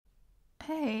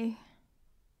Hey,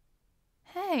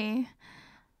 hey,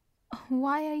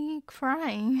 why are you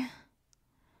crying?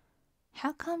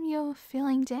 How come you're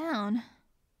feeling down?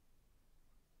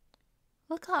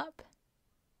 Look up.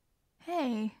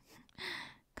 Hey,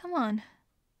 come on,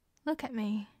 look at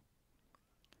me.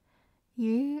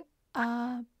 You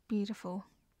are beautiful.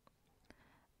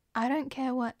 I don't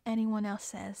care what anyone else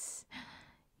says.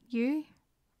 You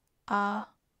are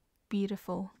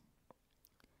beautiful.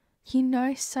 You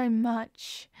know so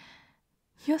much.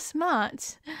 You're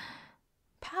smart,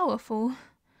 powerful,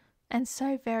 and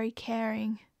so very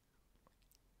caring.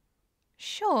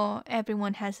 Sure,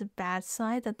 everyone has a bad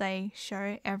side that they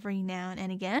show every now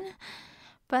and again,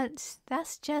 but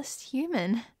that's just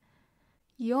human.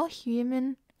 You're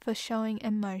human for showing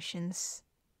emotions.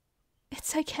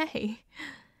 It's okay.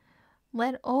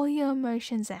 Let all your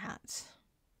emotions out.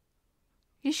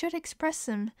 You should express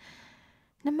them,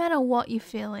 no matter what you're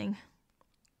feeling.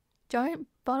 Don't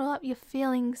bottle up your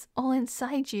feelings all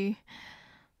inside you.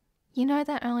 You know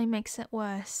that only makes it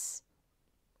worse.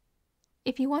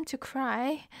 If you want to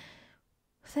cry,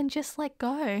 then just let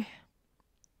go.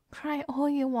 Cry all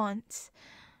you want.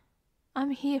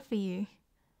 I'm here for you.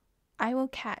 I will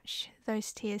catch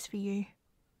those tears for you.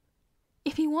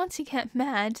 If you want to get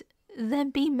mad,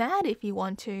 then be mad if you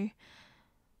want to.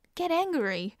 Get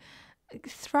angry.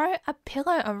 Throw a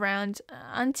pillow around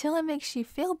until it makes you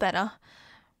feel better.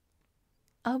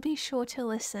 I'll be sure to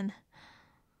listen.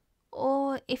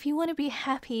 Or if you want to be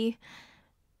happy,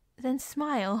 then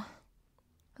smile.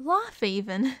 Laugh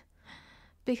even.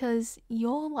 Because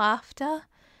your laughter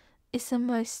is the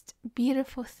most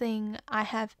beautiful thing I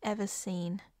have ever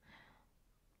seen.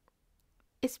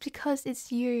 It's because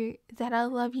it's you that I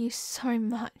love you so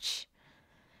much.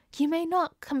 You may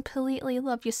not completely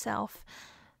love yourself,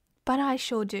 but I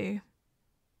sure do.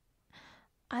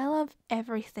 I love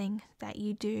everything that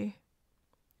you do.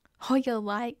 All your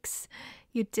likes,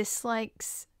 your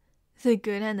dislikes, the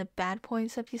good and the bad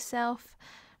points of yourself,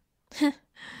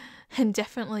 and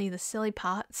definitely the silly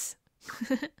parts.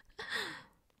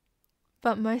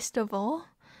 But most of all,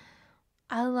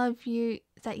 I love you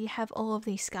that you have all of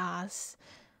these scars.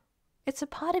 It's a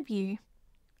part of you.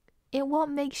 It's what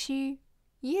makes you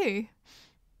you.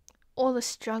 All the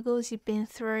struggles you've been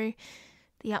through,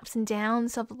 the ups and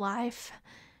downs of life,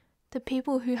 the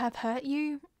people who have hurt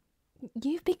you,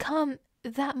 you've become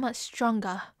that much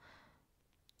stronger.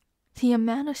 The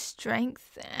amount of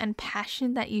strength and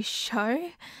passion that you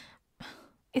show,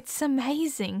 it's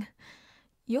amazing.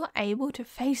 You're able to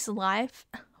face life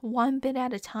one bit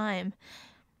at a time.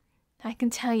 I can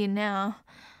tell you now,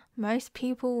 most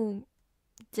people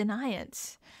deny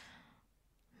it.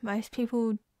 Most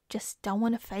people just don't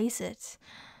want to face it.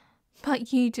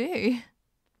 But you do.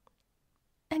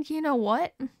 And you know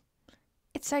what?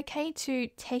 It's okay to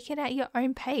take it at your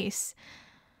own pace.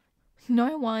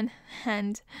 No one,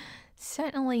 and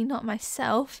certainly not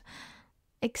myself,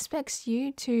 expects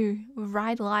you to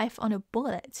ride life on a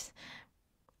bullet.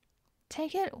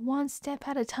 Take it one step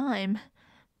at a time.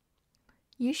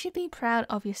 You should be proud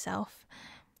of yourself.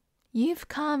 You've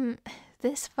come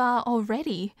this far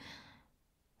already.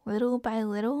 Little by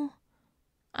little,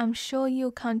 I'm sure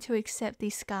you'll come to accept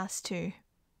these scars too.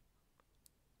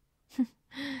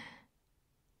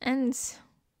 And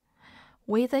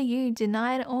whether you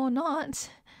deny it or not,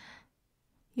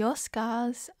 your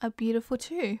scars are beautiful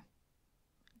too.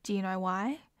 Do you know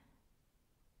why?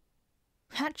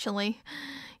 Actually,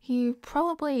 you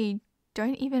probably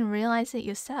don't even realize it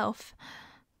yourself.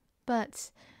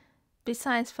 But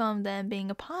besides from them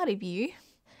being a part of you,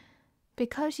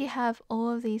 because you have all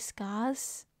of these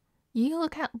scars, you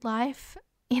look at life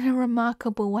in a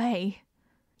remarkable way.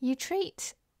 You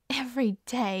treat every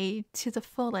day to the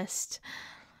fullest,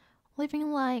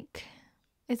 living like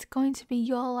it's going to be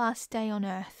your last day on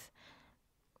earth.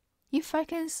 You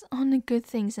focus on the good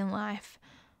things in life,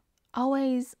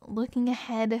 always looking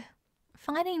ahead,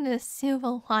 finding the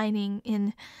silver lining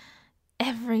in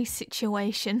every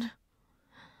situation.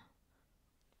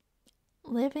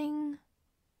 Living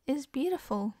is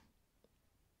beautiful.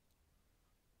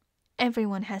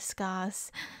 Everyone has scars,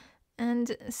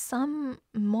 and some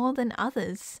more than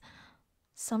others.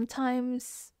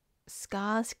 Sometimes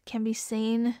scars can be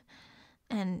seen,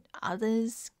 and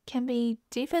others can be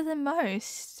deeper than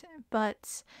most,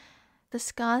 but the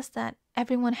scars that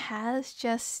everyone has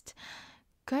just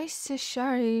goes to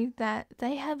show that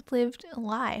they have lived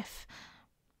life.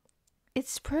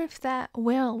 It's proof that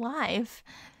we're alive,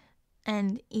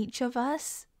 and each of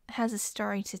us has a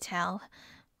story to tell.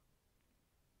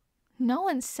 No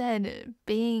one said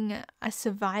being a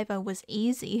survivor was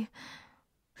easy.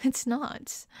 It's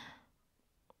not.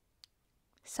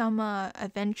 Some are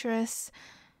adventurous,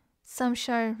 some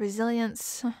show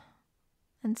resilience,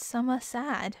 and some are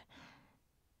sad.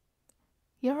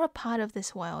 You're a part of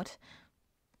this world,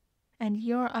 and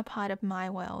you're a part of my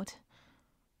world.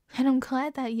 And I'm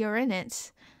glad that you're in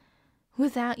it.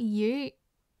 Without you,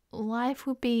 life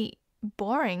would be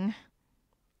boring.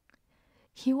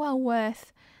 You are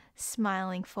worth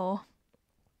smiling for.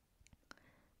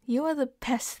 You are the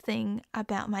best thing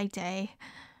about my day.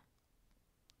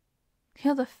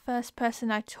 You're the first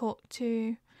person I talk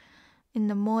to in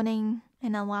the morning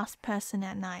and the last person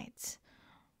at night.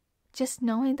 Just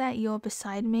knowing that you're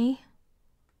beside me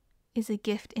is a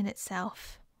gift in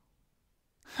itself.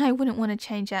 I wouldn't want to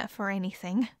change that for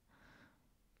anything.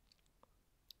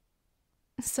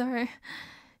 So,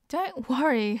 don't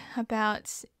worry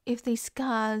about if these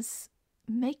scars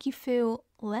make you feel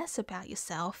less about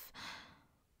yourself,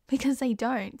 because they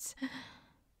don't.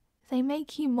 They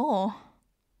make you more.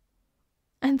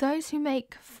 And those who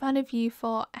make fun of you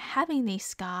for having these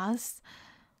scars,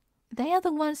 they are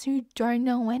the ones who don't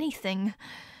know anything.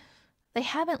 They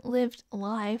haven't lived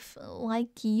life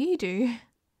like you do.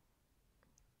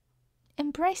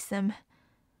 Embrace them,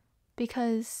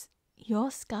 because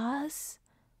your scars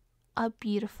are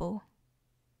beautiful,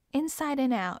 inside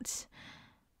and out.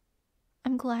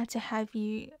 I'm glad to have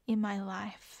you in my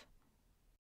life.